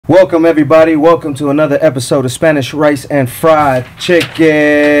Welcome everybody. Welcome to another episode of Spanish Rice and Fried Chicken.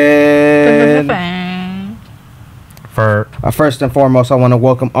 First and foremost, I want to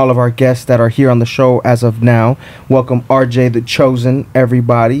welcome all of our guests that are here on the show as of now. Welcome RjayTheChosen,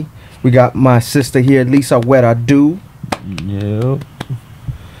 everybody. We got my sister here, Lisa Wetadu. Yep.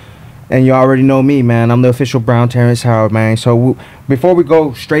 And you already know me, man. I'm the official Brown Terrence Howard, man. So before we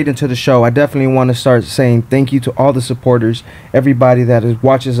go straight into the show, I definitely want to start saying thank you to all the supporters, everybody that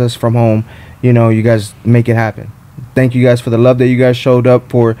watches us from home. You know, you guys make it happen. Thank you guys for the love that you guys showed up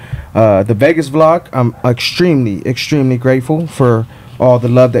for the Vegas vlog. I'm extremely grateful for all the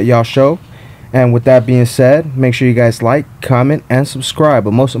love that y'all show. And with that being said, make sure you guys like, comment, and subscribe.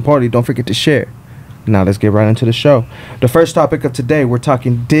 But most importantly, don't forget to share. Now let's get right into the show. The first topic of today, we're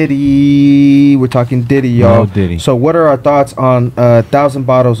talking Diddy. We're talking Diddy, y'all. Diddy. So what are our thoughts on 1,000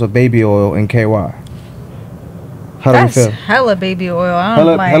 bottles of baby oil in KY? How do we feel? Hella baby oil. I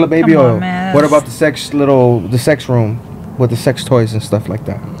don't like, hella baby oil. On, man. What about the sex room with the sex toys and stuff like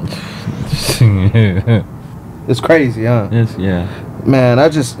that? It's crazy, huh? Yes, yeah. Man, I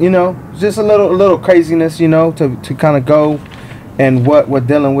just just a little craziness, to kind of go and what we're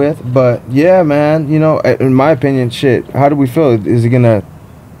dealing with. But yeah, man, in my opinion, shit, how do we feel? Is it gonna,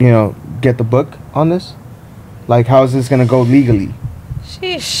 get the book on this? Like, how is this gonna go legally?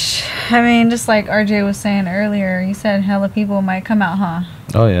 Sheesh. I mean, just like RJ was saying earlier, he said hella people might come out, huh?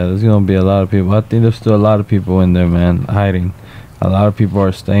 Oh yeah, there's gonna be a lot of people. I think there's still a lot of people in there, man, hiding. A lot of people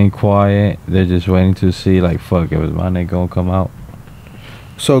are staying quiet. They're just waiting to see, like, fuck, if mine ain't gonna come out.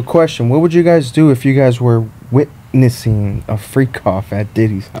 So, question: what would you guys do if you guys were witnessing a freak off at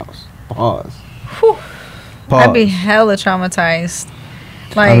Diddy's house? Pause. Whew. I'd be hella traumatized.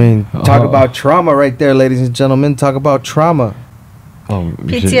 Like, I mean, talk about trauma right there, ladies and gentlemen. Talk about trauma. Oh,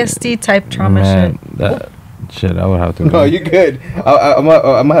 PTSD type trauma, man, shit. That shit, I would have to. No, you good. I'm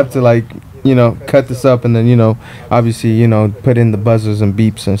gonna have to, like, cut this up and then obviously put in the buzzers and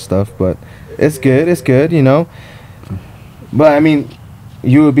beeps and stuff. But it's good. But I mean,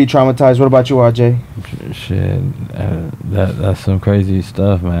 you would be traumatized. What about you, RJ? Shit, that's some crazy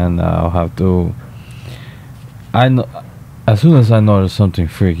stuff, man. I'll have to. I know. As soon as I know there's something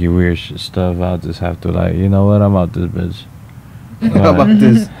freaky, weird stuff, I'll just have to, like, you know what? I'm out this bitch.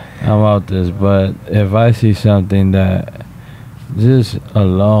 I'm out this. But if I see something that just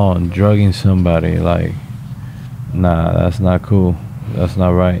alone drugging somebody, like, nah, that's not cool. That's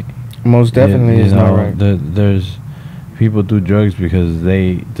not right. Most definitely, it's not right. There's people do drugs because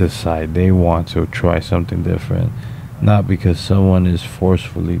they decide they want to try something different, not because someone is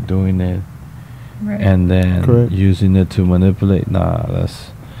forcefully doing it, right, and then correct, using it to manipulate. Nah,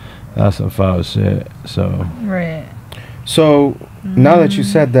 that's some foul shit. So right. So now that you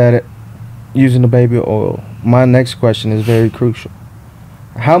said that, using the baby oil, my next question is very crucial.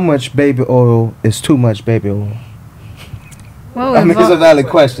 How much baby oil is too much baby oil? Well, I mean, it's a valid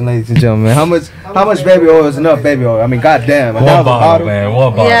question, ladies and gentlemen. How much baby oil is enough baby oil? I mean, goddamn. One bottle, man.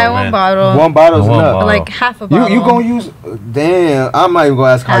 One bottle. Yeah, one bottle. One bottle is enough. Like half a bottle. You gonna use? Damn, I'm not even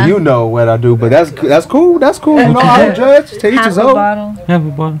gonna ask how you know what I do, but that's cool. That's cool. You know, I don't judge. To each his own. Half a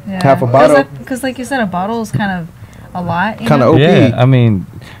bottle. Yeah. Half a bottle. Because, like you said, a bottle is kind of a lot. Kind of OP. Yeah, I mean,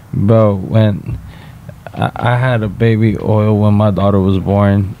 bro, when I had a baby oil when my daughter was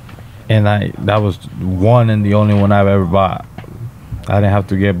born, and that was one and the only one I've ever bought. I didn't have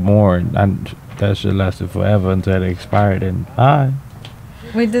to get more, and that shit lasted forever until it expired. And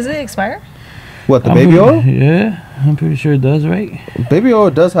wait, does it expire? What, the baby oil? Yeah, I'm pretty sure it does, right? Baby oil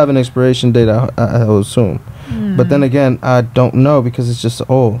does have an expiration date, I would assume. But then again, I don't know because it's just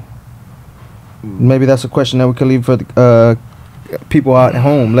oil. Maybe that's a question that we could leave for the people out at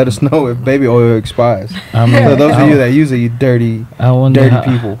home. Let us know if baby oil expires. I mean, so those of you that use it, you dirty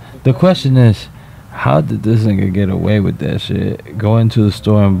people. The question is, how did this nigga get away with that shit? Go into the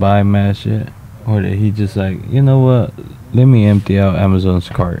store and buy mad shit? Or did he just, like, you know what? Let me empty out Amazon's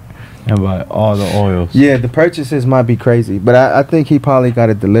cart and buy all the oils. Yeah, the purchases might be crazy, but I think he probably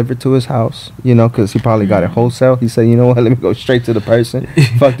got it delivered to his house, because he probably got it wholesale. He said, you know what, let me go straight to the person.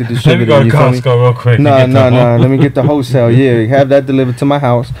 Fuck the distributor. Let me go to Costco real quick. No, let me get the wholesale. Yeah, have that delivered to my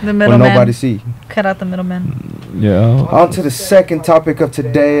house where nobody see. Cut out the middleman. Yeah. On to the second topic of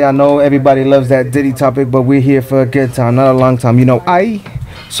today. I know everybody loves that Diddy topic, but we're here for a good time, not a long time.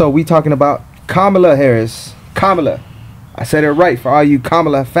 So we talking about Kamila Harris. Kamila. I said it right for all you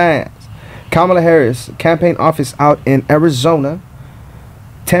Kamila fans. Kamala Harris campaign office out in Arizona,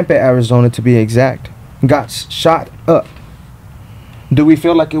 Tempe, Arizona to be exact, got shot up. Do we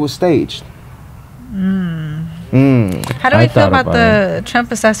feel like it was staged? How do we feel about the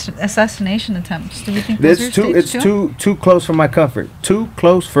Trump assassination attempts? Do we think those it's too close for my comfort? Too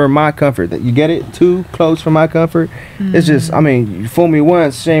close for my comfort. That you get it? Too close for my comfort. It's just, I mean, you fool me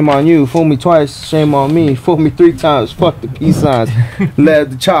once, shame on you. Fool me twice, shame on me. Fool me 3 times, fuck the peace signs.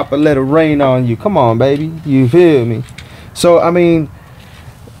 Let the chopper, let it rain on you. Come on, baby, you feel me? So I mean,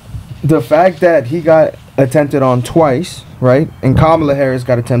 the fact that he got attempted on twice, right? And Kamala Harris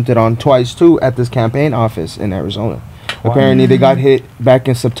got attempted on twice too at this campaign office in Arizona. Wow. Apparently they got hit back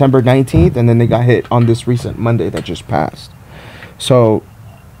in September 19th, and then they got hit on this recent Monday that just passed. So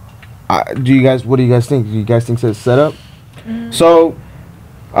what do you guys think? Do you guys think it's set up? So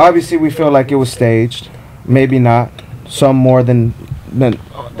obviously we feel like it was staged. Maybe not. Some more than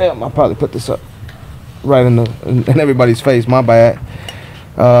oh, damn, I'll probably put this up right in everybody's face. My bad.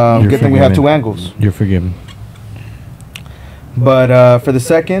 Good thing we have 2 angles. You're forgiven. But for the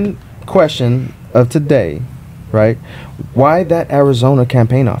second question of today, right? Why that Arizona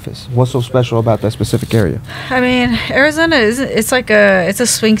campaign office? What's so special about that specific area? I mean, Arizona it's a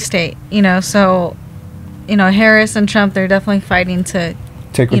swing state, you know. So, you know, Harris and Trump, they're definitely fighting to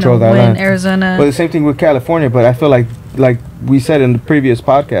take control of that land. Arizona. Well, the same thing with California, but I feel like we said in the previous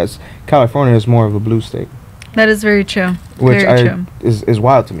podcast, California is more of a blue state. That is very true. Which is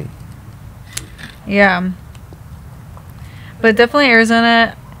wild to me. Yeah. But definitely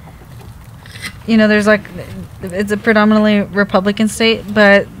Arizona, you know, there's like, it's a predominantly Republican state,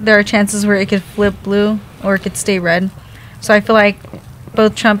 but there are chances where it could flip blue or it could stay red. So I feel like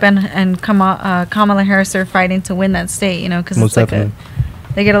both Trump and Kamala Harris are fighting to win that state, you know, because it's like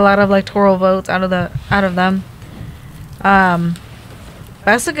they get a lot of electoral votes out of them.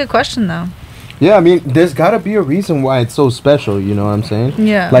 That's a good question, though. Yeah, I mean, there's got to be a reason why it's so special, you know what I'm saying?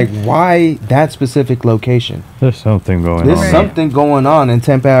 Yeah. Like, why that specific location? There's something going on. There's something going on in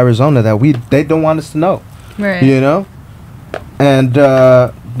Tempe, Arizona that they don't want us to know. Right. You know? And,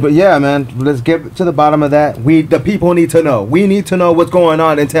 but yeah, man, let's get to the bottom of that. The people need to know. We need to know what's going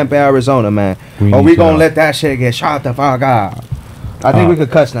on in Tempe, Arizona, man. Or we going to let that shit get shot the fuck out. I think we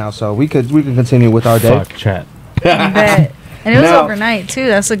could cuss now, so we could continue with our day. Fuck chat. And it was overnight too.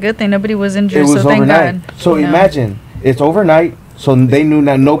 That's a good thing. Nobody was injured. It was so overnight. Thank God. So imagine it's overnight. So they knew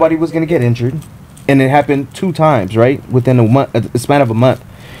that nobody was gonna get injured, and it happened 2 times, right, within a span of a month.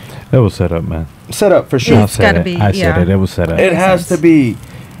 It was set up, man. Set up for sure. It's gotta be. I said it. It was set up. It has to be.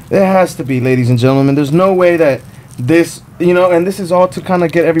 It has to be, ladies and gentlemen. There's no way that this, you know, and this is all to kind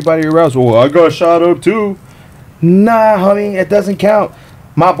of get everybody aroused. Well, I got shot up too. Nah, honey, it doesn't count.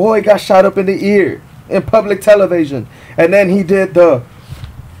 My boy got shot up in the ear in public television, and then he did the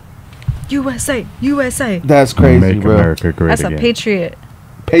USA. That's crazy, Make bro. America great That's again. a patriot.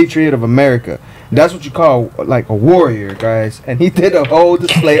 Patriot of America. That's what you call like a warrior, guys. And he did a whole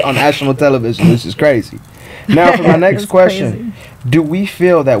display on national television. This is crazy. Now for my next question. Do we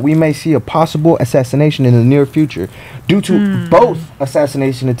feel that we may see a possible assassination in the near future due to both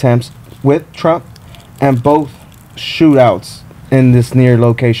assassination attempts with Trump and both shootouts in this near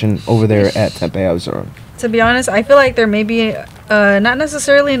location over there at Tempe, Arizona? To be honest, I feel like there may be not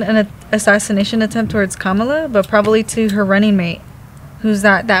necessarily an assassination attempt towards Kamala, but probably to her running mate, who's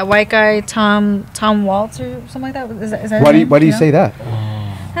that white guy, Tom Waltz or something like that. Is that why do you say that?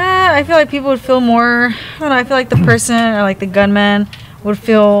 I feel like people would feel more. I don't know. I feel like the person or like the gunman would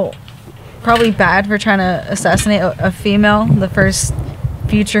feel probably bad for trying to assassinate a female, the first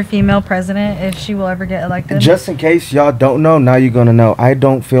future female president, if she will ever get elected. Just in case y'all don't know, now you're gonna know. I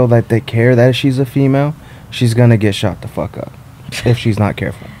don't feel that they care that she's a female. She's gonna get shot the fuck up if she's not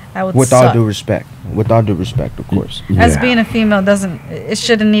careful. That would with suck. all due respect, of course. As being a female it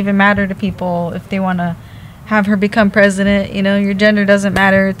shouldn't even matter to people if they want to have her become president. You know, your gender doesn't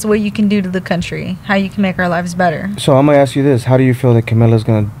matter. It's what you can do to the country, how you can make our lives better. So I'm gonna ask you this: how do you feel that Kamila's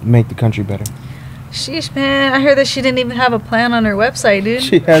gonna make the country better? Sheesh, man! I heard that she didn't even have a plan on her website, dude.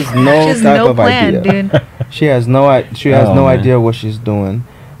 She has no plan, idea, dude. She has no idea what she's doing,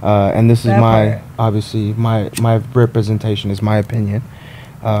 and this is obviously my representation is my opinion.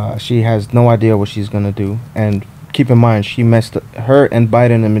 She has no idea what she's gonna do, and keep in mind she messed up, her and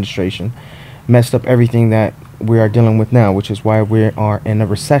Biden administration messed up everything that we are dealing with now, which is why we are in a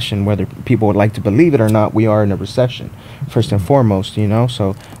recession. Whether people would like to believe it or not, we are in a recession first and foremost, you know.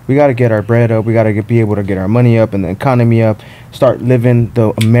 So we got to get our bread up, we got to be able to get our money up and the economy up, start living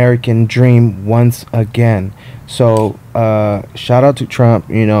the American dream once again. So shout out to Trump.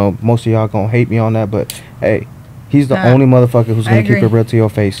 You know, most of y'all gonna hate me on that, but hey, He's the only motherfucker who's going to keep it real to your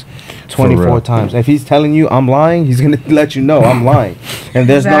face 24 times. If he's telling you I'm lying, he's going to let you know I'm lying. And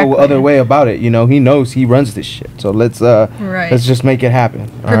there's no other way about it. You know, he knows he runs this shit. So let's just make it happen.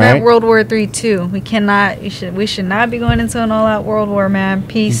 Prevent World War III too. We cannot. We should not be going into an all-out world war, man.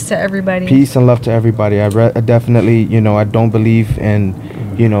 Peace to everybody. Peace and love to everybody. I definitely, you know, I don't believe in,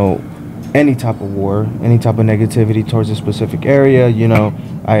 you know, any type of war, any type of negativity towards a specific area. You know,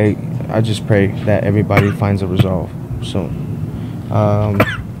 I just pray that everybody finds a resolve soon.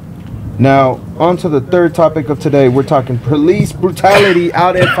 Now, on to the third topic of today. We're talking police brutality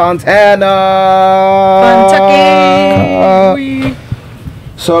out in Fontana. Kentucky.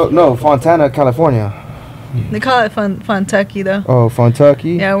 No, Fontana, California. They call it Fontucky, though. Oh,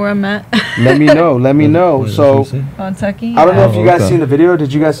 Fontucky? Yeah, where I'm at. Let me know. Let me know. So, Fontucky. I don't know if you guys seen the video.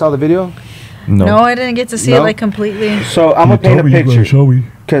 Did you guys saw the video? No, I didn't get to see it like completely. So I'm gonna paint a picture.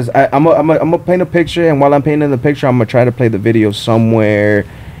 Cause I'm gonna paint a picture, and while I'm painting the picture, I'm gonna try to play the video somewhere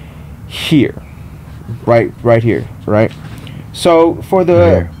here, right here, right. So for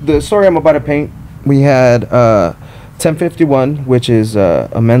the story I'm about to paint, we had 1051, which is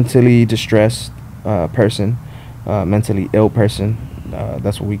a mentally distressed person, mentally ill person.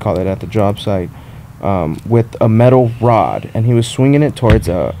 That's what we call it at the job site. With a metal rod, and he was swinging it towards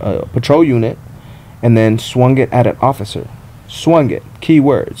a patrol unit, and then swung it at an officer. Swung it. Key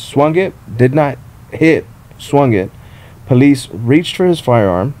words. Swung it. Did not hit. Swung it. Police reached for his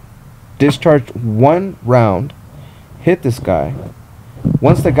firearm, discharged one round, hit this guy.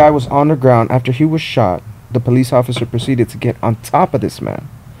 Once the guy was on the ground after he was shot, the police officer proceeded to get on top of this man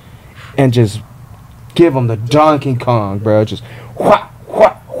and just give him the Donkey Kong, bro. Just whap,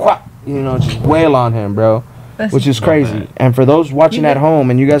 whap, whap. You know, just wail on him, bro. Which is crazy. And for those watching at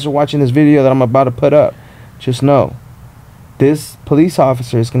home, and you guys are watching this video that I'm about to put up, just know this police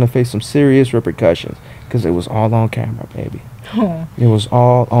officer is going to face some serious repercussions because it was all on camera, baby. Oh. It was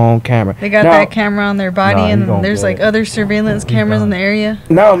all on camera. They got that camera on their body, and there's like other surveillance cameras in the area.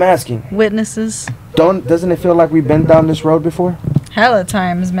 Now I'm asking. Witnesses. Doesn't it feel like we've been down this road before? Hella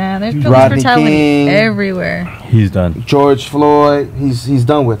times, man. There's police brutality everywhere. He's done. George Floyd, he's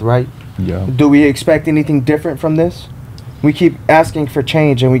done with, right? Yeah. Do we expect anything different from this? We keep asking for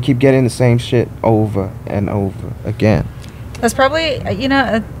change, and we keep getting the same shit over and over again. That's probably, you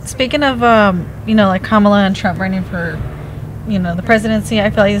know, speaking of, you know, like Kamila and Trump running for, you know, the presidency, I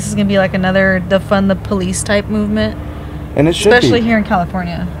feel like this is going to be like another defund the police type movement. And it should especially here in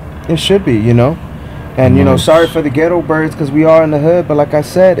California. It should be, you know. And, you know, sorry for the ghetto birds because we are in the hood. But like I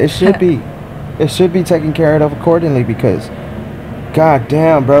said, it should be. It should be taken care of accordingly because, god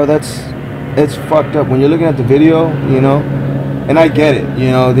damn, bro, it's fucked up. When you're looking at the video, you know, and I get it. You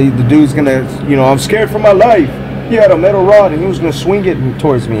know, the dude's going to, you know, I'm scared for my life. He had a metal rod and he was going to swing it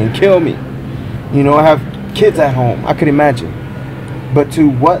towards me and kill me. You know, I have kids at home. I could imagine. But to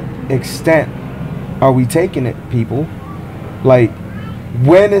what extent are we taking it, people? Like,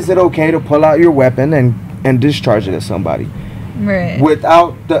 when is it okay to pull out your weapon and discharge it at somebody? Right.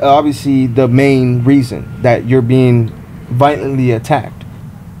 Without, obviously, the main reason that you're being violently attacked.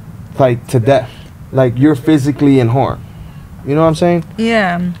 Like, to death. Like, you're physically in harm. You know what I'm saying?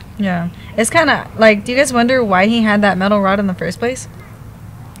 Yeah, yeah. It's kind of like, do you guys wonder why he had that metal rod in the first place?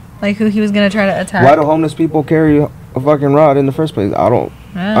 Like, who he was going to try to attack? Why do homeless people carry a fucking rod in the first place? I don't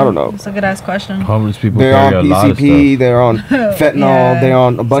know. It's a good ass question. Homeless people they're carry on a lot of PCP, stuff. they're on fentanyl, they're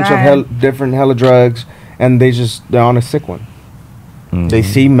on a bunch of different hella drugs, and they're on a sick one. Mm-hmm. They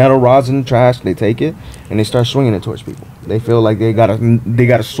see metal rods in the trash, they take it, and they start swinging it towards people. They feel like they got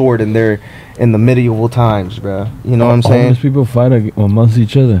a sword in the medieval times, bro. You know what I'm saying? Homeless people fight amongst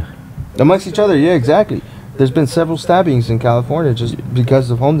each other. Amongst each other, yeah, exactly. There's been several stabbings in California just because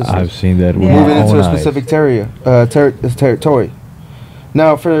of homelessness. I've seen that. With moving into a specific territory.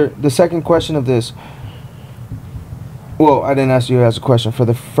 Now, for the second question of this, well, I didn't ask you as a question. For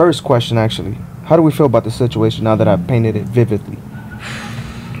the first question, actually, how do we feel about the situation now that I've painted it vividly?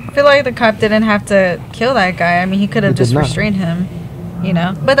 I feel like the cop didn't have to kill that guy. I mean, he could have just restrained him, you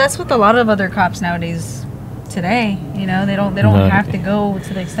know. But that's with a lot of other cops nowadays. Today, you know, they don't have to go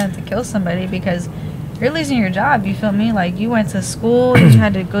to the extent to kill somebody because you're losing your job. You feel me? Like, you went to school, you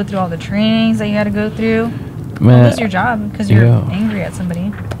had to go through all the trainings that you had to go through. Man, you lose your job because you're angry at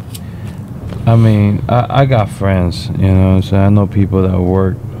somebody. I mean, I got friends, you know, so I know people that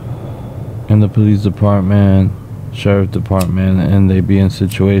work in the police department, sheriff department, and they be in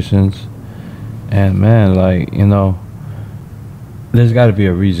situations, and man, like, you know, there's got to be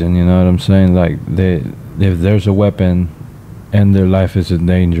a reason, you know what I'm saying? Like, if there's a weapon and their life is in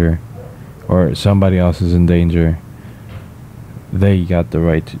danger or somebody else is in danger, they got the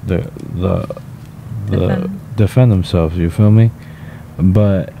right to defend themselves. You feel me?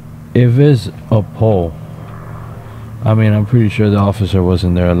 But if it's a pole, I mean, I'm pretty sure the officer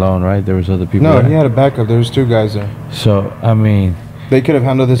wasn't there alone, right? There was other people. No, there. he had a backup. There was 2 guys there. So I mean, they could have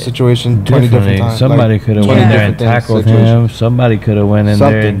handled this situation 20 different times. Somebody could have went in there and tackled him. Somebody could have went in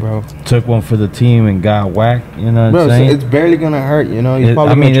there and took one for the team and got whacked. You know what I'm saying? It's barely gonna hurt. You know, it's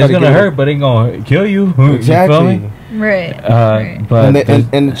gonna hurt, but it ain't gonna kill you. Exactly. You feel me? Right. But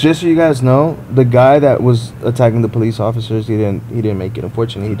and just so you guys know, the guy that was attacking the police officers, he didn't make it.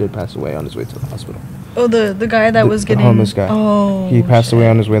 Unfortunately, he did pass away on his way to the hospital. Oh, the guy that was getting the homeless guy. Oh, he passed away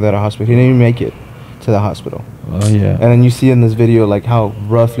on his way to the hospital. He didn't even make it to the hospital. Oh yeah. And then you see in this video like how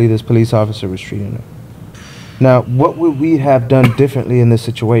roughly this police officer was treating him. Now, what would we have done differently in this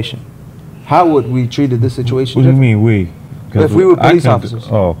situation? How would we treated this situation? What do you mean we? If we were police officers.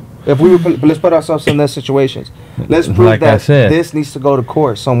 Oh. If we were, let's put ourselves in those situations. Let's prove like that this needs to go to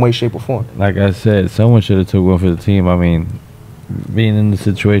court some way, shape, or form. Like I said, someone should have took one for the team. I mean, being in the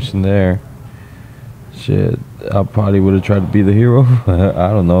situation there, shit, I probably would have tried to be the hero. I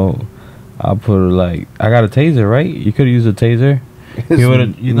don't know. I'll put her like, I got a taser, right? You could have used a taser. You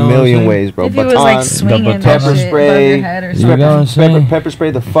would, you know, million ways, bro. If he was like swinging pepper spray, your head or something. Pepper spray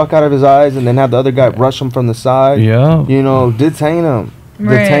the fuck out of his eyes, and then have the other guy rush him from the side. Yeah. You know, detain him.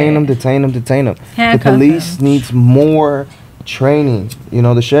 Right. Detain him. Handcuff the police needs more training. You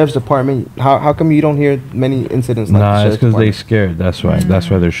know, the sheriff's department. How come you don't hear many incidents like nah, the it's because they scared. That's why. That's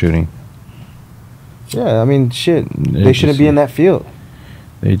why they're shooting. Yeah, I mean, shit. They shouldn't be in that field.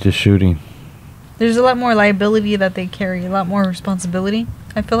 They just shooting. There's a lot more liability that they carry. A lot more responsibility,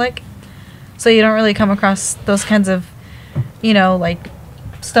 I feel like. So you don't really come across those kinds of, you know, like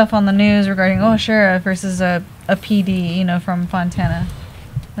stuff on the news regarding, oh, sheriff versus a PD, you know, from Fontana.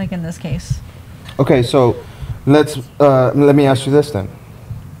 Like in this case. Okay, so let me ask you this then.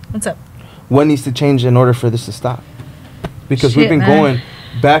 What's up? What needs to change in order for this to stop? Because we've been going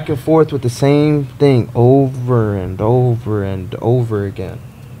back and forth with the same thing over and over and over again.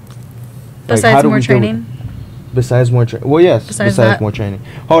 Besides more training? Besides more training. Well, yes, besides more training.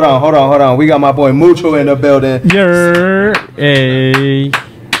 Hold on. We got my boy Mucho in the building. Hey.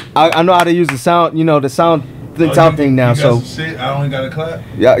 I know how to use the sound, you know, the sound thing now. So shit, I only got a clap.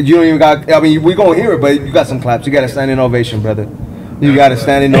 Yeah, you don't even got. I mean, we gonna hear it, but you got some claps. You got a standing ovation, brother. You got a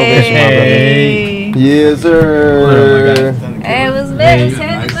standing ovation, my brother. Yes, sir. Hey, it was nice.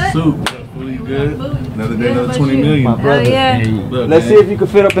 Nice soup. Fully good. Another day, another 20 million. My brother. Yeah. Hey, look, let's see if you can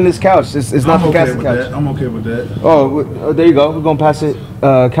fit up in this couch. It's not the casting couch. I'm okay with that. Oh, there you go. We're gonna pass it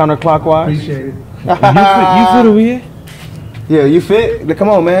counterclockwise. Appreciate it. You fit over here? Yeah, you fit? Come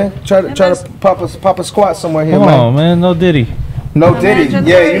on, man. Try to pop a squat somewhere here, man. Come on, man. No Diddy. No Diddy.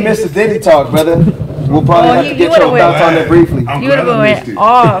 Yeah, you missed the Diddy talk, brother. We'll probably have to get your thoughts on it briefly. You would have went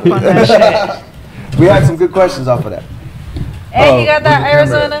off on that shit. We had some good questions off of that. Hey, you got that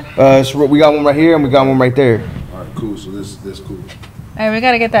Arizona? So we got one right here and we got one right there. All right, cool. So this cool. All right, we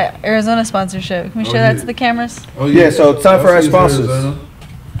got to get that Arizona sponsorship. Can we show that to the cameras? Oh, yeah. So time for our sponsors.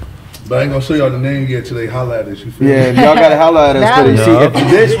 But I ain't gonna show y'all the name yet till they holler at us. You feel me? Y'all gotta holler at us. But see, if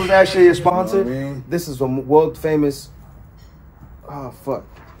this was actually a sponsor, you know what I mean? This is a world famous. Oh fuck!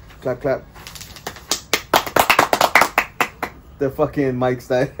 Clap. The fucking mic's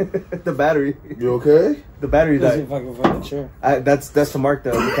died. The battery. You okay? The battery died. Let's see if I can find the chair. That's to mark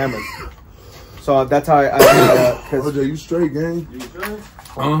the cameras. So that's how I RJ, you straight, gang? You straight?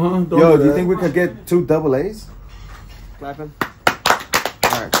 Yo, do you think we could get 2 double A's? Clapping.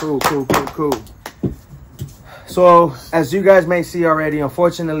 Alright, cool. So, as you guys may see already,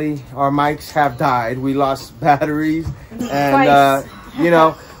 unfortunately, our mics have died. We lost batteries. And, you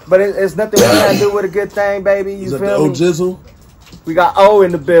know, but it's nothing we can do with a good thing, baby. You feel me? Jizzle? We got O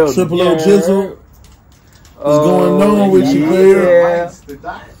in the building. Triple O Jizzle? What's going on with you, player?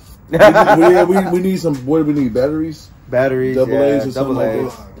 We need some, what do we need, batteries? Batteries, double A's or double something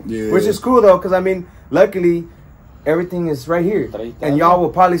A's. like that. Yeah. Which is cool, though, because, I mean, luckily, everything is right here, and y'all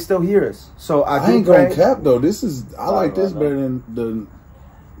will probably still hear us. So I ain't gonna cap though. I like this better than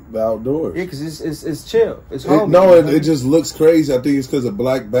the outdoors. Yeah, because it's chill. It's home. It just looks crazy. I think it's because of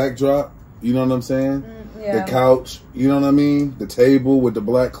black backdrop. You know what I'm saying? Yeah. The couch. You know what I mean? The table with the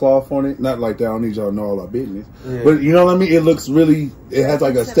black cloth on it. Not like that. I don't need y'all to know all our business. Yeah. But you know what I mean? It looks really. It has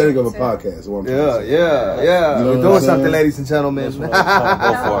like a aesthetic of a podcast. Yeah. You know we're doing something, ladies and gentlemen.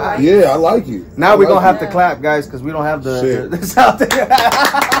 Yeah, I like it. Now we're gonna have to clap, guys, because we don't have the sound thing.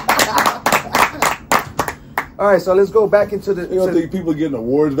 All right, so let's go back into the. You don't think people are getting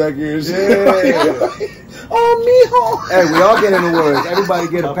awards back here? Yeah. Oh, mijo. Hey, we all get in the woods. Everybody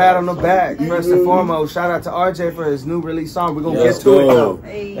get a pat on the back. First and foremost, shout out to RJ for his new release song. We're gonna get to it though.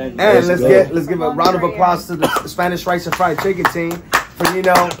 Hey. And let's give a round of applause to the Spanish Rice and Fried Chicken team for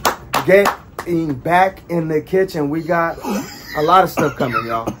getting back in the kitchen. We got a lot of stuff coming,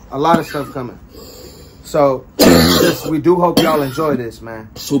 y'all. A lot of stuff coming. So we do hope y'all enjoy this, man.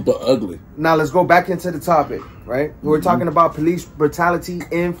 Super ugly. Now let's go back into the topic, right? We're talking about police brutality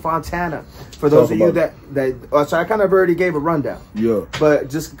in Fontana. For those of you that so I kind of already gave a rundown. Yeah. But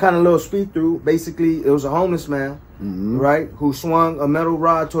just kind of a little speed through. Basically, it was a homeless man, right, who swung a metal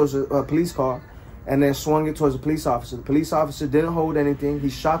rod towards a police car and then swung it towards a police officer. The police officer didn't hold anything. He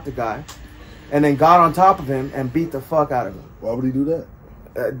shot the guy and then got on top of him and beat the fuck out of him. Why would he do that?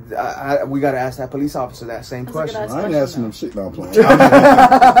 We got to ask that police officer that same question. I ain't asking him shit. No, I'm playing.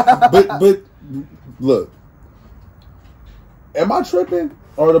 but look, am I tripping?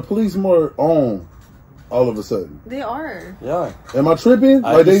 Or are the police more on all of a sudden? They are. Yeah. Am I tripping?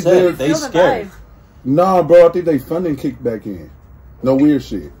 I just said they scared. Nah, bro. I think they funding kicked back in. No weird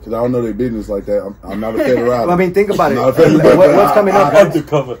shit, because I don't know their business like that. I'm not a federal. I mean, think about it. What's coming up?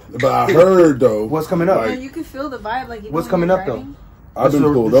 But I heard though. What's coming up? Like, you can feel the vibe. Like what's coming up though? I've been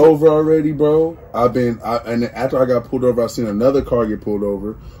pulled over already, bro. And then after I got pulled over, I seen another car get pulled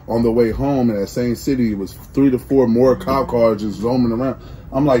over on the way home in that same city. It was 3 to 4 more cop cars just roaming around.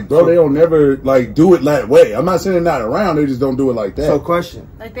 I'm like, bro, they don't never like do it that way. I'm not saying they're not around. They just don't do it like that. So question,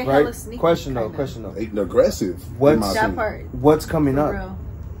 like they hella sneaky. Question though. They aggressive. What's coming up?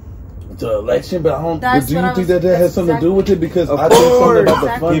 The election, but I don't. But do you think that has something to do with it? Because I think something about the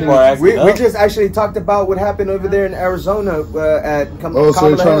funding. We just actually talked about what happened over there in Arizona at Kamila. So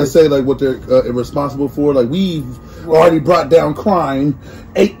you're trying to say like what they're responsible for? Like we've already brought down crime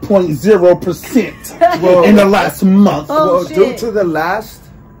 8.0% in the last month. Well, due to the last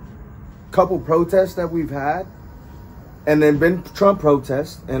couple protests that we've had, and then been Trump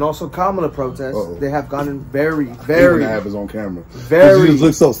protests and also Kamila protests, they have gotten very. Even have his on camera. Very. You just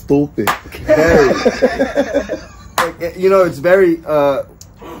look so stupid. Very. It's very. Not.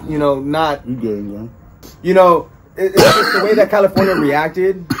 You good, man? It's just the way that California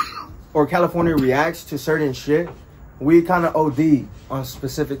reacted, or California reacts to certain shit. We kind of OD on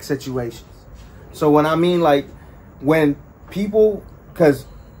specific situations. So when I mean like when people, because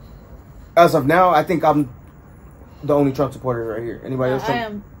as of now, I think I'm the only Trump supporter right here. Anybody else? I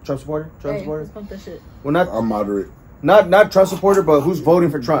am. Trump supporter? Trump supporter? Let's pump that shit. Well, not. I'm moderate. Not Trump supporter, but who's voting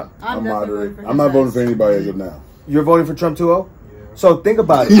for Trump? I'm moderate. I'm not voting for anybody as of now. You're voting for Trump too, So think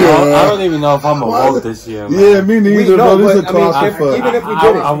about it. Yeah. I don't even know if I'm gonna vote this year, man. Yeah, me neither. This is a cost for even if we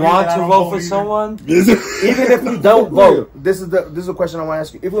did it, I want to vote for someone. Even if we don't vote, this is a question I want to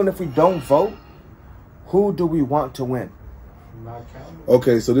ask you. Even if we don't vote, who do we want to win?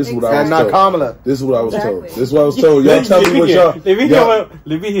 Okay, so this is what I was told. Not Kamila. This is what I was told. This is what I was told. Y'all tell me what y'all.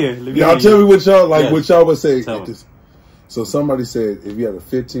 Let me hear. Y'all tell me what y'all like. What y'all would say. So somebody said if you had a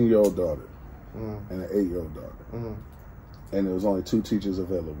 15-year-old daughter and an 8-year-old daughter, and there was only 2 teachers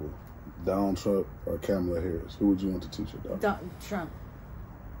available, Donald Trump or Kamala Harris, who would you want to teach your daughter? Trump.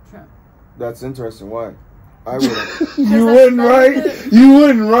 That's interesting. Why? I wouldn't. You wouldn't, right? You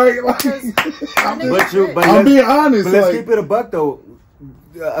wouldn't, right? Like, I'm being honest. But let's keep it a buck, though.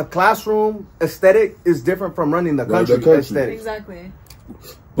 A classroom aesthetic is different from running the country aesthetic. Exactly.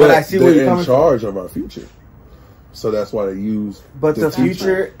 But I see where you're coming from. In charge of our future. So that's why they use. But the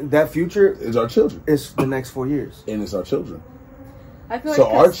future, that future is our children. It's the next 4 years, and it's our children. I feel so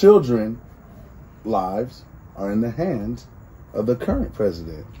our children lives are in the hands of the current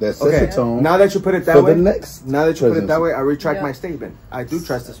president. That sets the tone. Now that you put it that way, I retract my statement. I do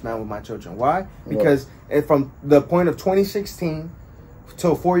trust this man with my children. Why? Because from the point of 2016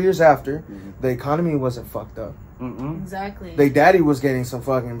 till 4 years after, the economy wasn't fucked up. Exactly. Their daddy was getting some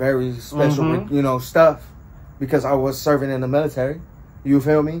fucking very special, stuff. Because I was serving in the military, you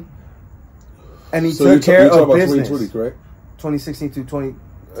feel me? And he took care of business. 2020, correct? 2016 to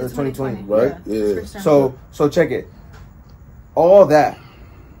 2020, right? Yeah. So check it. All that.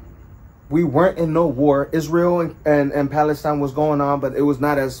 We weren't in no war. Israel and Palestine was going on, but it was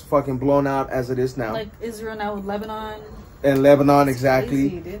not as fucking blown out as it is now. Like Israel now with Lebanon. And Lebanon,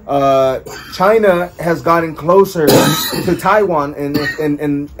 exactly. China has gotten closer to Taiwan in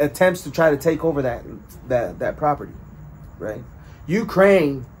attempts to try to take over that property, right?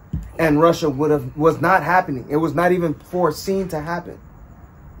 Ukraine and Russia was not happening. It was not even foreseen to happen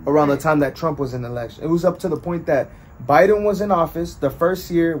around the time that Trump was in election. It was up to the point that Biden was in office. The first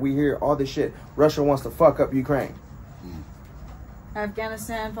year we hear all this shit. Russia wants to fuck up Ukraine.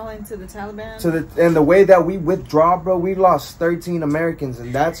 Afghanistan falling to the Taliban. And the way that we withdraw, bro, we lost 13 Americans,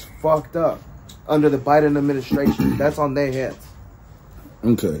 and that's fucked up. under the Biden administration. That's on their heads.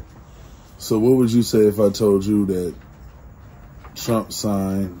 Okay. So what would you say if I told you that Trump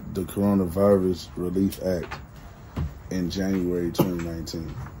signed the Coronavirus Relief Act in January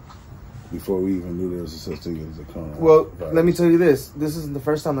 2019? Before we even knew there was a such thing as a coronavirus. Well, let me tell you this. This isn't the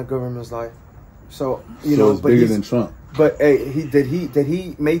first time the government's lied. So, you know, it's bigger than Trump. But hey, did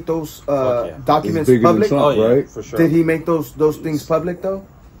he make those documents it's bigger public? Than Trump, right? For sure. Did he make those things public though?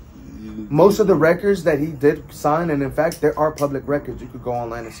 Most of the records that he did sign, and in fact, there are public records. You could go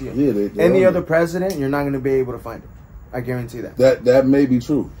online and see them. Yeah, they Any other president, you're not going to be able to find it. I guarantee that. That may be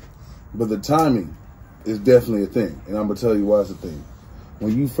true, but the timing is definitely a thing, and I'm gonna tell you why it's a thing.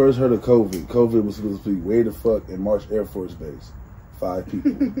 When you first heard of COVID was supposed to be way the fuck in Marsh Air Force Base. 5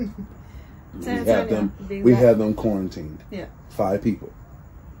 people. we had them quarantined. Yeah. 5 people.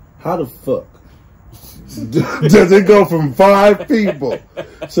 How the fuck does it go from 5 people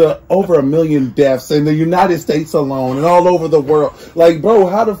to over 1 million deaths in the United States alone and all over the world? Like, bro,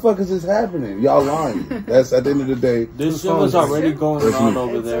 how the fuck is this happening? Y'all lying. That's at the end of the day. This shit was already going on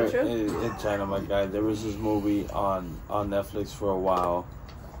over It's there so in China, my guy. There was this movie on Netflix for a while,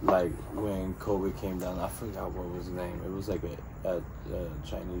 like when COVID came down. I forgot what was the name. It was like a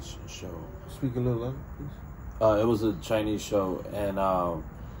Chinese show. Speak a little louder, please. It was a Chinese show, and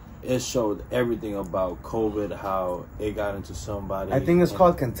it showed everything about COVID, how it got into somebody. I think it's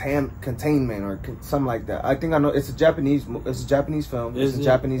called containment or something like that. I think I know. It's a Japanese film. It's a Japanese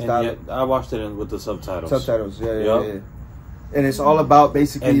dialogue. Yeah, I watched it with the subtitles. Yeah. And it's all about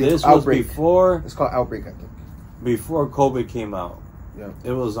basically and this outbreak. was before. It's called Outbreak, I think. Before COVID came out. Yeah.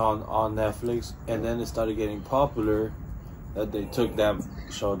 It was on Netflix, and then it started getting popular that they took that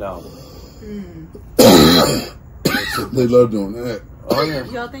show down. They love doing that. Oh yeah.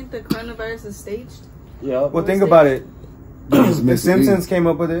 Y'all think the coronavirus is staged? Yeah. Well, think about it. The Simpsons came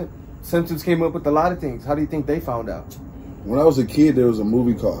up with it. Simpsons came up with a lot of things. How do you think they found out? When I was a kid, there was a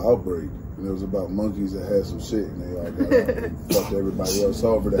movie called Outbreak. And it was about monkeys that had some shit, and they all got out and fucked everybody else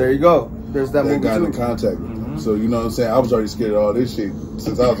over. There you go. There's that movie got too. in contact with them. So, you know what I'm saying? I was already scared of all this shit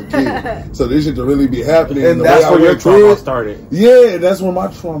since I was a kid. So this shit to really be happening. And that's where your trauma started. Yeah, that's where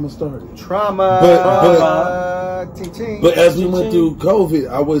my trauma started. But as we went through COVID,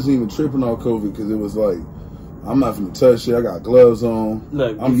 I wasn't even tripping on COVID because it was like, I'm not finna touch shit. I got gloves on.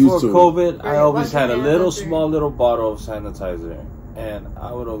 Look, I'm before used to COVID, it. I always had a small little bottle of sanitizer. And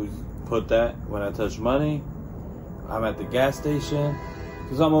I would always put that when I touch money. I'm at the gas station.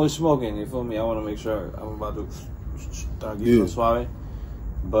 Because I'm always smoking, you feel me? I want to make sure I'm about to start getting suave.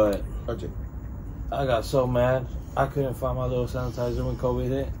 But I got so mad. I couldn't find my little sanitizer when COVID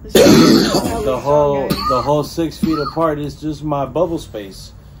hit. the whole 6 feet apart is just my bubble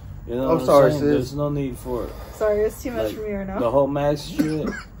space. You know what I'm saying? There's no need for it. Sorry, it's too much for me right now. The whole mask shit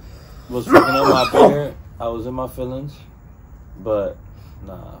was fucking up my beard. I was in my feelings. But,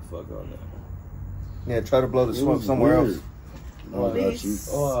 nah, fuck all that. Yeah, try to blow the smoke somewhere else.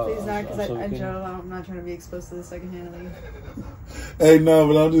 Please not, because I'm not trying to be exposed to this secondhand. Hey, no,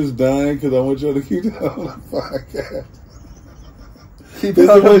 but I'm just dying because I want y'all to keep that on the podcast. That's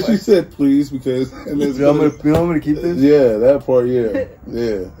the way she said, please, because... You want me to keep this? Yeah, that part, yeah.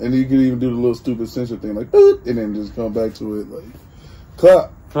 Yeah. And you could even do the little stupid censor thing, like, boop, and then just come back to it, like,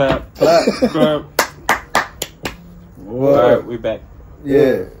 clap. Clap. Clap. Clap. All right, we back.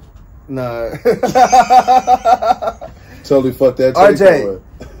 Yeah. Nah. Totally fucked that. RJ,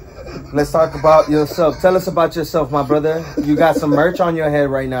 let's talk about yourself. Tell us about yourself, my brother. You got some merch on your head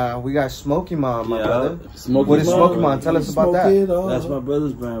right now. We got Smokey Mon, my brother. What is Smokey Mon? Tell us about that. That's my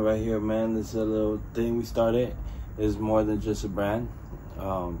brother's brand right here, man. This is a little thing we started. It's more than just a brand.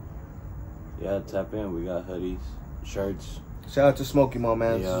 Yeah, tap in. We got hoodies, shirts. Shout out to Smokey Mon,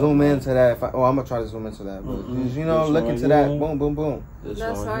 man. Yeah, zoom into that. I'm gonna try to zoom into that. But you know, look into that. Boom, boom, boom.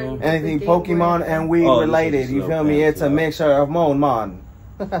 Anything Pokemon and weed related. You feel me? It's a mixture of Mon.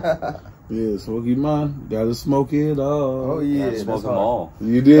 Yeah, Smokey Mon. Gotta smoke it all. Oh yeah, gotta smoke them all.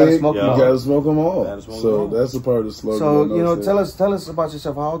 You did. You gotta smoke them all. So that's a part of the slogan. So you know, tell us about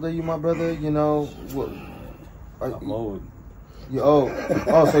yourself. How old are you, my brother? You know, I'm old. You old?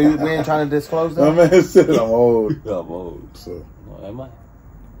 So we ain't trying to disclose that? My man said I'm old. I'm old. So am I?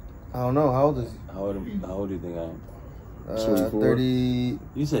 I don't know. How old is he? How old do you think I am? 24. 30.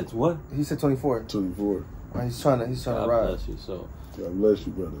 You said what? He said 24. 24. He's trying to ride. God bless you, so. God bless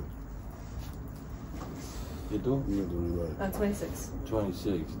you, brother. You do? You do right. I'm 26.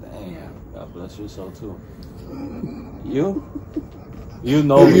 26. Dang. Yeah. God bless your soul too. You? You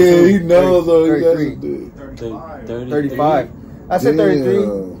know me. Yeah, he knows though. 33. 35. I said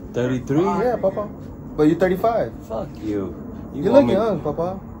 33. 33? Yeah, Papa. But you're 35. Fuck you. You look young,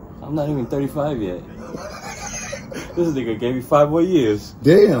 Papa. I'm not even 35 yet. This nigga gave me 5 more years.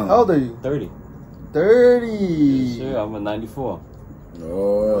 Damn. How old are you? 30. 30. Sure, I'm a 94.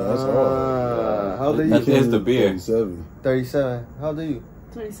 Oh, that's hard. How old are you? That is the beard. 37. 37. How old are you?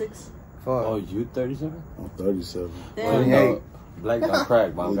 26. Fuck. Oh, you 37? I'm 37. Damn. 28. Black don't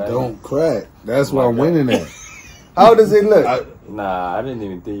crack, my It guy. don't crack. That's why I'm winning at. How does it look? Nah, I didn't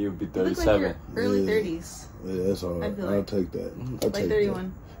even think you'd be You look 37. like your early 30s. Yeah, that's hard. I feel I'll like- take that. I'll Like take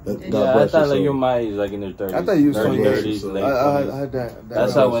 31. that. Yeah, God Yeah, I bless thought you, like you're so. my age, like in their 30s. I thought you was early 28. 30s, late I 20s. had that.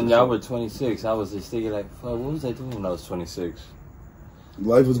 That's that how was when the y'all shit. were 26, I was just thinking like, fuck, what was I doing when I was 26?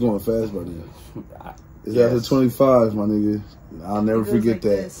 Life was going fast by then. It's Yes. after 25, my nigga. I'll never It goes forget like that.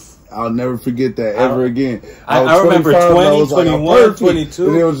 this. I'll never forget that ever again. I was remember 25, 20, I was like, I'm 21, perfect. 22,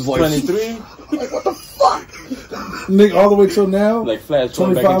 and it was just like, 23. Like, what the fuck? Nigga, all the way till now? Like flash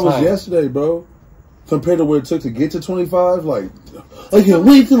going back 25 in was time. yesterday, bro. Compared to what it took to get to 25, like, I can't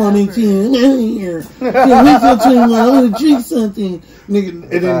wait till I'm 18. I'm out of here. I can't wait till I'm 21. I want to drink something. Nigga,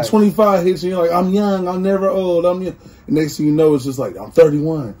 and then 25 hits and you're like, I'm young. I'm never old. I'm young. And next thing you know, it's just like, I'm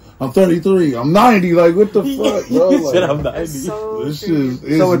 31. I'm 33. I'm 90. Like, what the fuck, bro? He said Like, I'm 90. So this true. shit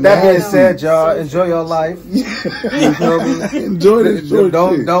is So with that being nasty. said, y'all, enjoy your life. You feel me? Enjoy this short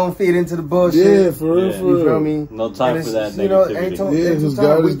Don't shit. don't feed into the bullshit. Yeah, for real, Yeah. for You real. feel me? No time And for it's, that you know, negativity. ain't to- Yeah, ain't to 'cause time.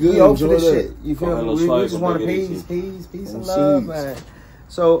 God we, is good. we open for Enjoy this that. shit. You feel Hello, me? We Swag, just and want big peace, AC. peace and Peace. love, man.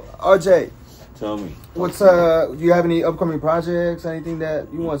 So, RJ, Tell me. what's do you have any upcoming projects? Anything that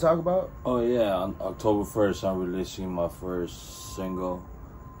you want to talk about? Oh yeah, on October 1st, I'm releasing my first single,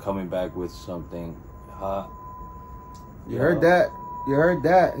 coming back with something hot. You heard that? You heard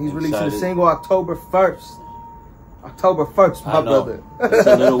that? He's releasing a Excited. single October 1st. October 1st, my I know. brother. It's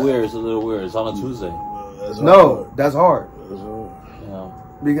a little weird. It's a little weird. It's on a Tuesday. That's No, hard. that's hard. That's hard. You know.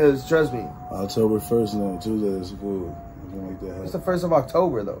 Because trust me, October 1st, no, Tuesday is cool. We can make that it's happen. the 1st of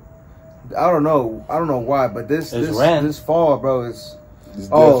October though. I don't know why, but It's rent. this fall, bro, it's It's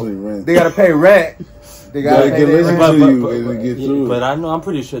definitely rent. they gotta pay rent. They gotta They pay can their listen rent. to you and get through But it. I know, I'm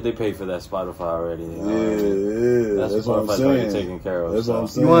pretty sure they pay for that Spotify already. You know what I mean? Yeah, that's what I'm Spotify's already saying. taken care of. That's what I'm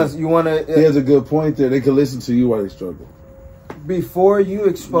so. saying. You want He to has a good point there. They can listen to you while they struggle. before you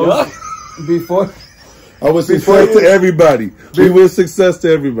expose Yeah. before I wish Before success you- to everybody. We wish success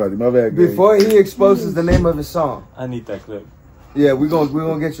to everybody. My bad, gang. before he exposes the name of his song. I need that clip. Yeah, we're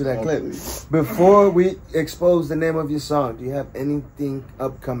gonna get you that clip. Before we expose the name of your song, do you have anything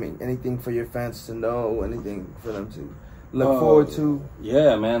upcoming? Anything for your fans to know? Anything for them to look forward to?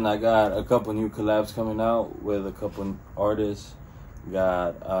 Yeah, man. I got a couple new collabs coming out with a couple artists.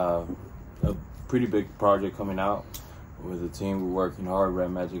 Got a pretty big project coming out with a team. We're working hard.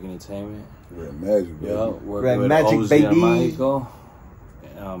 Red Magic Entertainment. Red Magic, baby. Yeah, working Red with Magic, Ozzy baby. and Mexico.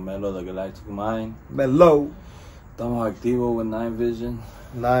 Melo the Galactic Mind. Mellow, Estamos activos with Nine Vision.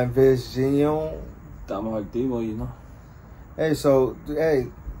 Nine Vision. Estamos activos, you know. Hey, so hey,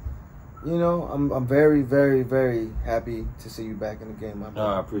 you know, I'm very, very, very happy to see you back in the game, my No,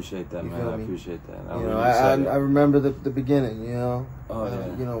 brother. I appreciate that, You man. feel I me? appreciate that. I'm You know, really I excited. remember the beginning. You know, Oh,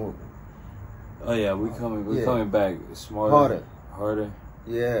 yeah. you know, Oh yeah, we're Yeah. coming back smarter, harder,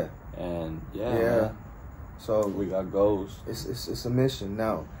 yeah. and Yeah. man, So we got goals. it's a mission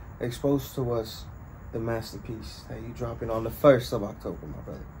now. Expose to us the masterpiece that you dropping on the 1st of October, my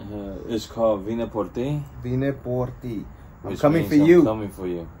brother. It's called Vine por ti. Vine por ti. I'm which coming means for you. I'm coming for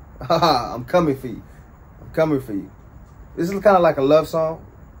you. Haha, I'm coming for you. I'm coming for you. This is kind of like a love song,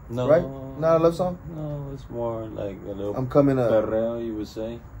 No, right? Not a love song. No, it's more like a little I'm coming up. perreo, you would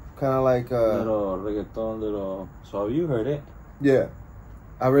say. Kind of like Little reggaeton, little. So you heard it? yeah.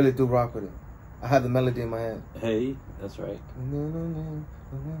 I really do rock with it. I have the melody in my head. Hey, that's right.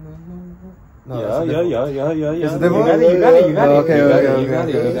 No, yeah, that's a different one. yeah. It's a You different got one? it, you got it, you got it. Okay, you got okay, it, okay, you got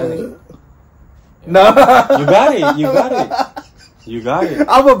it, okay, you got okay. it. No, You got it, you got it. You got it.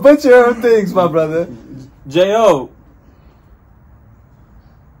 I'm a butcher of things, my brother. J.O.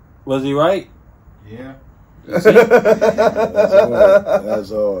 Was he right? Yeah. That's hard. That's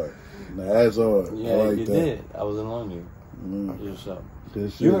hard. Nah, that's hard. Yeah, I like you that. did. I wasn't on you. Mm, Yourself.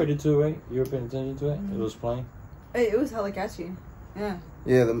 good shit. You heard it too, right? You were paying attention to it? It was playing? It was hella catchy. Yeah.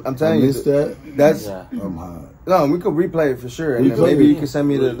 Yeah, I'm I telling you, missed that. that's Yeah. I'm hot. no. We could replay it for sure, and then Replay maybe it. you can send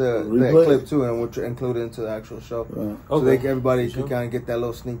me the Replay clip it. too, and we'll include it into the actual show, Right. so Okay. everybody Sure. can kind of get that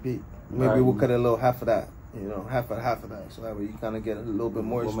little sneak peek. Maybe Alright. we'll cut a little half of that, you know, half of that, so that way you kind of get a little bit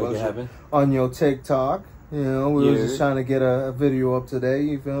more We'll make it exposure happen. on your TikTok. You know, we were Yeah. just trying to get a video up today.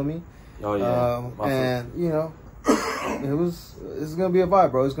 You feel me? Oh, yeah. And you know, it's gonna be a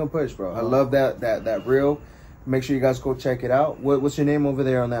vibe, bro. It's gonna push, bro. I love that reel. Make sure you guys go check it out. What's your name over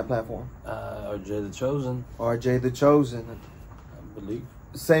there on that platform? RjayTheChosen, RjayTheChosen. I believe.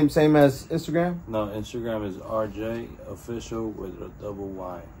 Same as Instagram? No, Instagram is RJ Official with a double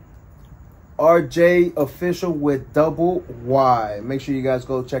Y. RJ Official with double Y. Make sure you guys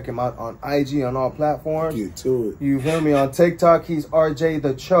go check him out on IG on all platforms. Get to it. You hear me on TikTok? He's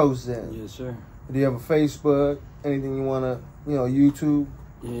RjayTheChosen. Yes, sir. Do you have a Facebook? Anything you wanna, YouTube?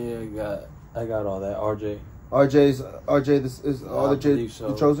 Yeah, I got all that. RJ. RJ is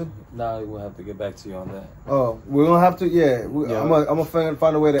the Chosen? Nah, we'll have to get back to you on that. Oh, we're gonna have to. Yeah, Yeah. I'm gonna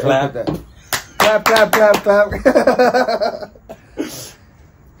find a way to Clap. edit that. Clap.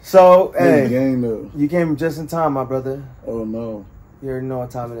 So, hey, you came just in time, my brother. Oh no. You already know what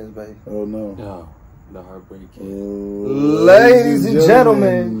time it is, baby. Oh no. No, the heartbreak. Ladies and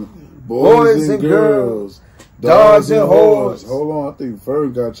gentlemen, boys and girls, dogs and whores. Hold on, I think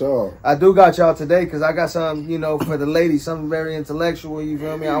Ferg got y'all. I do got y'all today because I got something, for the ladies, something very intellectual, you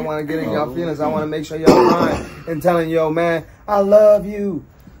feel me? I want to get in y'all feelings. I want to make sure y'all mind and telling yo, man, I love you.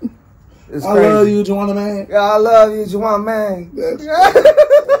 It's crazy. I love you, Juana, man. Yeah, I love you, Juana, man.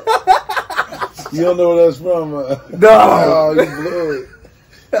 You don't know where that's from. No. Oh, you blew it.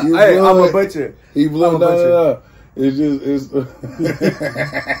 Hey, I'm a butcher. He blew it. No. It's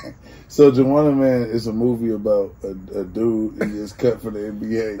So Juana Man is a movie about a dude who gets cut for the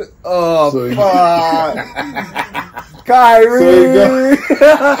NBA. Oh, so fuck. Kyrie.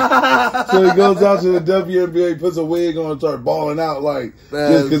 So he goes out to the WNBA, puts a wig on, and starts balling out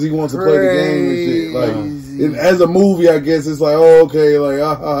just because he wants to play the game and shit. As a movie, I guess it's like, oh, okay, like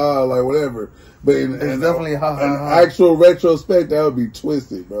whatever. But it's definitely an actual retrospect, that would be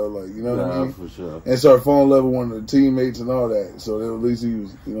twisted, bro. You know what I mean? For sure. And start falling in love with one of the teammates and all that. So at least he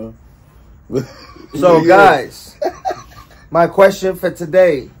was, So guys, my question for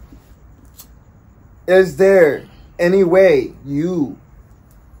today: is there any way you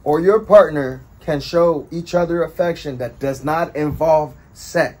or your partner can show each other affection that does not involve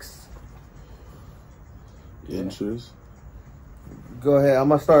sex? Interest. Go ahead. I'm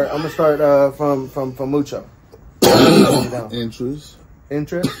gonna start from Mucho. Interest.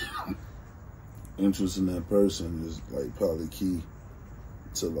 Interest in that person is probably key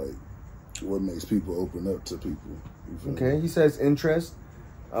to what makes people open up to people. Okay, he says interest.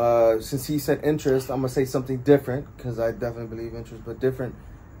 Since he said interest, I'm gonna say something different because I definitely believe interest, but different.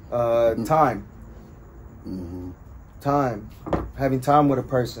 Time. Time. Having time with a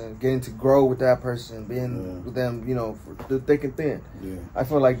person, getting to grow with that person, being with them, for the thick and thin. Yeah. I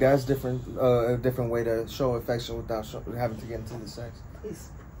feel like that's different. A different way to show affection without having to get into the sex.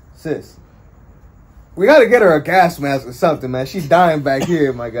 Please. Sis, we gotta get her a gas mask or something, man. She's dying back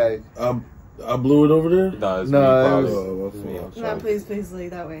here, my guy. I blew it over there? No, it's me. No, please leave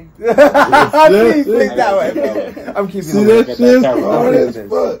that way. Please leave that way. I'm keeping See, that shit's hard as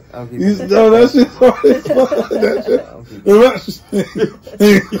fuck. No, that shit's hard as fuck.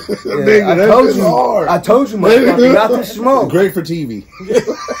 I told you, motherfucker, not to smoke. Great for TV.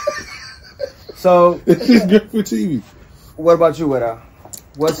 So it's just good for TV. What about you, Wera?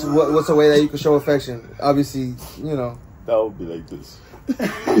 What's a way that you can show affection? Obviously, That would be like this.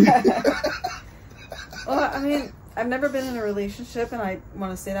 Well, I mean, I've never been in a relationship, and I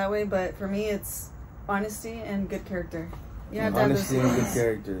want to stay that way. But for me, it's honesty and good character. You have to have honesty and good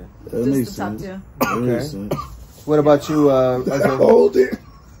character. That makes sense. That makes sense. What about you? Hold it.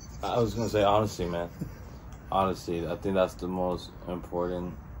 I was gonna say honesty, man. Honesty. I think that's the most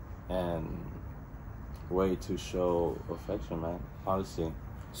important and way to show affection, man. Honesty.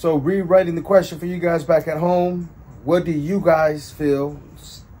 So, rewriting the question for you guys back at home. What do you guys feel?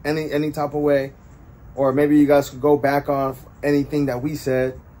 Any type of way, or maybe you guys could go back on anything that we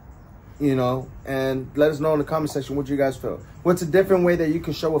said, and let us know in the comment section what you guys feel. What's a different way that you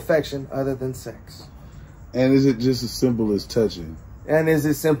can show affection other than sex? And is it just as simple as touching? And is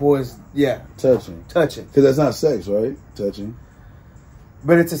it simple as touching? Because that's not sex, right? Touching.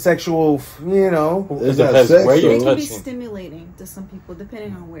 But it's a sexual, It's not sexual. It can be stimulating to some people,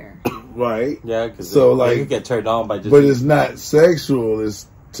 depending on where. Right. Yeah, because they can get turned on by just. But it's not sexual. It's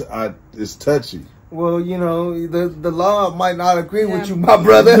touchy. Well, the law might not agree with you, my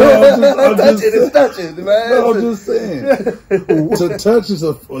brother. I'm just touching, man. No, I'm just saying. To touch is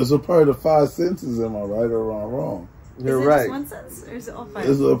a part of the five senses. Am I right or wrong? You're right. Is it right. just one sense, or is it all five?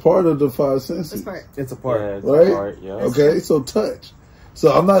 It's a part of the five senses. This part. It's a part. Yeah, it's right? a part, yeah. Okay, so touch.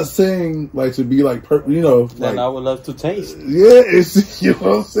 So I'm not saying like to be like, you know. Then I would love to taste. Yeah, it's, you know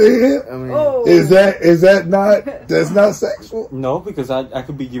what I'm saying. I mean, is that not, that's not sexual? No, because I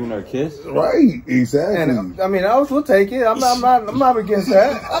could be giving her a kiss. Right, exactly. and I mean, we'll take it. I'm not against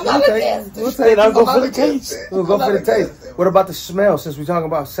that. We'll take it. I'll go for the taste. We'll go for the taste. What about the smell? Since we're talking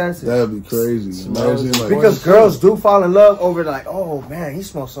about senses, That'd be crazy. Imagine, like, because girls do fall in love over like, oh man, he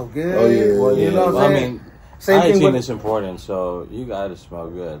smells so good. Oh yeah, Well, you know what I'm saying? I mean, Same thing hygiene with, is important, so you gotta smell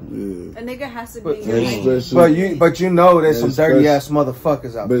good. Yeah. A nigga has to but, be Especially, but you know there's some especially- dirty ass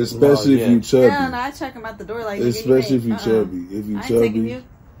motherfuckers out but there. especially No, if you chubby. Yeah, no, I check him out the door like. Especially if you chubby. If you I ain't taking chubby, you.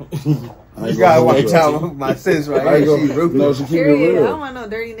 I You ain't gotta gonna watch hold out my sis you. right I ain't here. She's gonna, ruthless. no, she keep it Period. I don't real. want no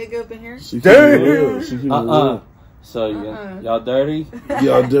dirty nigga up in here. She keep it real. She keep it real. So y'all dirty?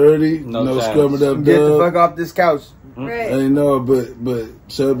 Y'all dirty? No No chance. scrumming up Get the dub. fuck off this couch. Right. I know, but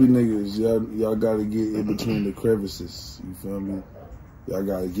chubby niggas, y'all gotta get in between the crevices. You feel me? Y'all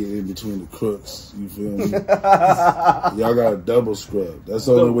gotta get in between the crooks. You feel me? Y'all gotta double scrub. That's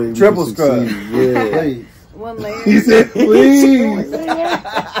the only way we Triple can scrub. succeed. Yeah. Please. One layer. He said, please.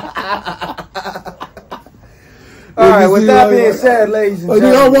 All right, with that like, being said, ladies and Like,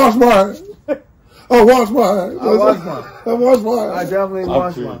 I gentlemen, wash mine. I wash mine. I wash mine. I wash mine. I definitely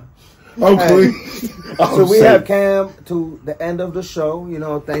watch clean. mine. I'm Hey. clean. So we have Cam to the end of the show. You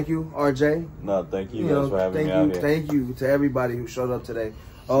know, thank you, RJ. No, thank you You guys know, for having me out here. thank you to everybody who showed up today.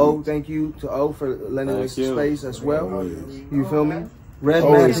 Oh, thank you to O for lending us Thank you. space as well. Oh, yes. You feel me? Red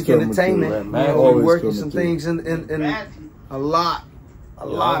Always Magic coming Entertainment. through. You Red know, Magic. we working Always some coming things in a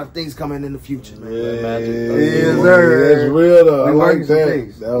lot of things coming in the future, man. Yes, sir. That's real though. I We like working some that.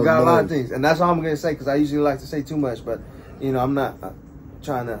 things. That We was got a lot of nice. things, and that's all I'm gonna say because I usually like to say too much, but you know I'm not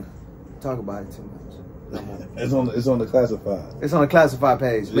trying to talk about it too much. It's on the classified. It's on the classified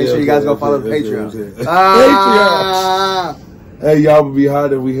page. Make Yeah, sure you guys go okay, follow the okay, Patreon. okay. Ah! Hey, y'all would be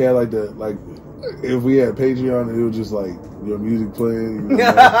hot if we had if we had Patreon and it was just like your music playing. You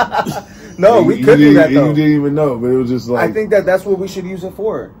know, No, we could do that though. You didn't even know, but it was just like. I think that's what we should use it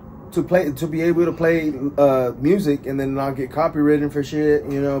for. To be able to play music and then not get copywritten for shit.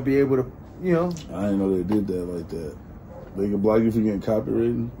 You know, be able to, you know. I didn't know they did that like that. They can block you if you're getting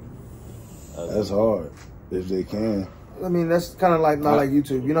copywritten. That's hard if they can. I mean, that's kind of like not like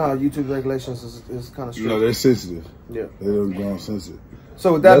YouTube. You know how YouTube regulations is kind of strict. No, they're sensitive. Yeah. They don't go on sensitive.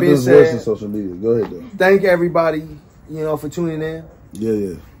 So with that being Nothing's worse than said, social media. Go ahead though. thank everybody, you know, for tuning in.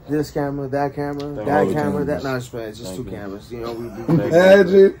 Yeah. This camera, that camera, Thank that all the camera, that. cameras. No, it's fine. It's just Thank two you. cameras. You know, we do.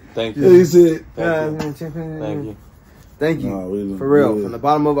 Imagine. Thank He you. said. Thank you. Thank you. Thank you. Nah, we- For real. yeah. From the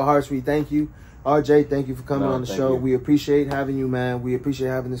bottom of our hearts, we thank you. RJ, thank you for coming No, on the thank show. you. We appreciate having you, man. We appreciate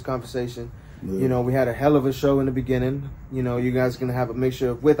having this conversation. Yeah. You know, we had a hell of a show in the beginning. You know, you guys are going to have a mixture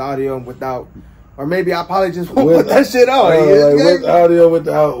of with audio and without. Or maybe I probably just won't put that shit on. With audio,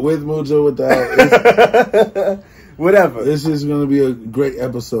 without, with mucho, without. Whatever. This is going to be a great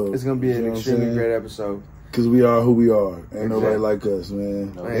episode. It's going to be an extremely great episode. Because we are who we are. Ain't Exactly. nobody like us,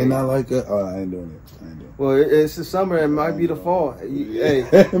 man. No. They not like us. Oh, I ain't doing it. Well, it's the summer. It might be the fall. Hey,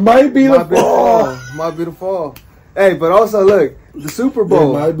 It might be the might be the fall. fall. Might be the fall. Hey, but also look, the Super It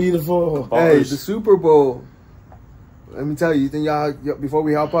Bowl. might be the fall. Hey, Bars. the Super Bowl. Let me tell you, you think y'all, before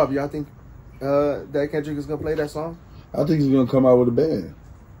we hop up, y'all think that Kendrick is gonna play that song? I think he's going to come out with a band.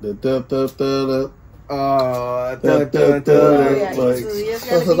 The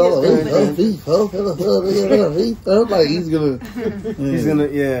Like, like he's gonna. he's gonna,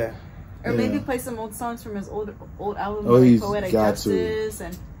 yeah. Or maybe Yeah. play some old songs from his old album, Oh, like he's Poetic got to. Justice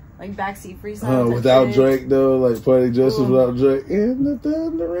and like Backseat Freestyle. type Without shit. Drake though, like Poetic Justice Ooh. without Drake. In the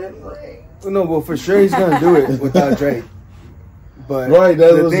thunder and rain. No, well, for sure he's gonna do it without Drake. But Right,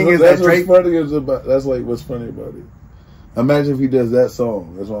 the thing is that that's Drake, what's funny is about. That's like what's funny about it. Imagine if he does that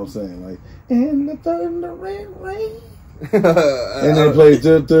song. That's what I'm saying. Like in the thunder and rain. And then play like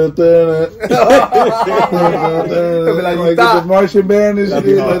you the thought. Martian band and That'd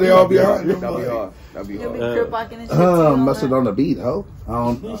shit. be hard. Like they all be That'd hard. be hard. That'd be He'll be hard. crip walking and shit. too, all Mustard that. on the beat, ho. I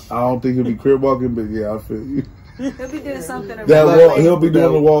don't think he'll be crib walking, but yeah, I feel you. He'll be doing something. That around walk, like- he'll be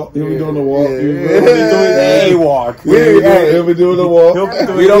doing the walk. He'll be doing the walk. Yeah. He'll be doing A walk. He'll be doing the walk.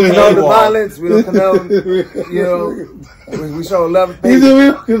 We don't condone the A walk. violence. We don't condone, you know, we show love and He's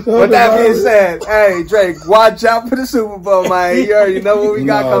patience. With that being said, hey Drake, watch out for the Super Bowl, man. You already know what we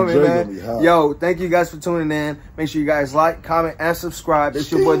got Nah, coming, Drake gonna be man. hot. Yo, thank you guys for tuning in. Make sure you guys like, comment, and subscribe. It's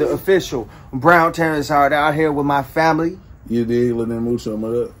your boy, the official Brown Terrence Howard, out here with my family. You dig? Let them mucho,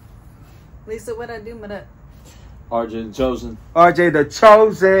 what up? Lisa, what I do, but RjayTheChosen. RJ the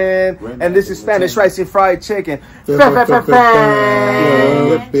Chosen, and this is Spanish rice and fried chicken.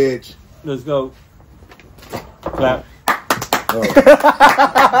 Bitch. Let's go. Clap.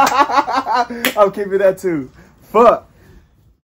 I'm keeping that too. Fuck.